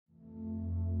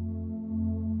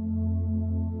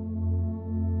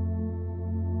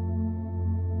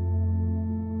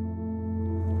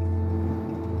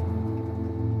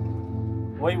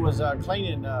We was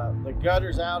cleaning the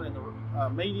gutters out in the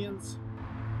medians.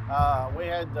 We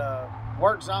had the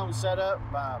work zone set up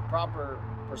by proper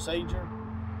procedure,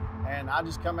 and I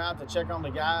just come out to check on the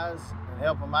guys and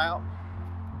help them out.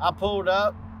 I pulled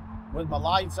up with my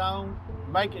lights on,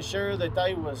 making sure that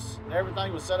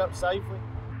everything was set up safely.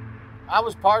 I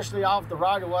was partially off the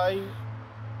right of way.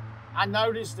 I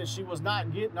noticed that she was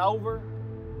not getting over,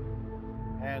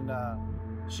 and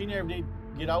she never did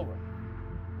get over.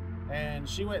 And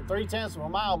she went 3/10 of a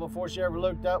mile before she ever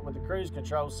looked up with the cruise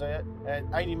control set at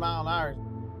 80 miles an hour.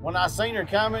 When I seen her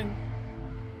coming,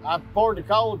 I poured the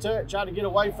coal to it, tried to get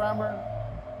away from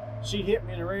her. She hit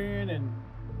me in the rear end and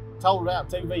totaled out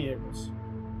 2 vehicles.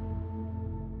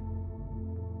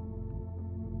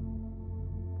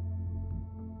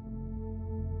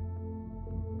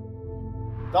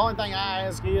 The only thing I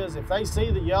ask is if they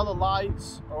see the yellow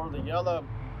lights or the yellow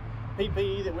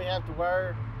PPE that we have to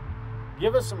wear,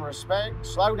 give us some respect,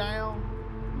 slow down,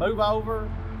 move over.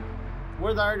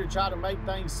 We're there to try to make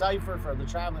things safer for the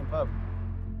traveling public.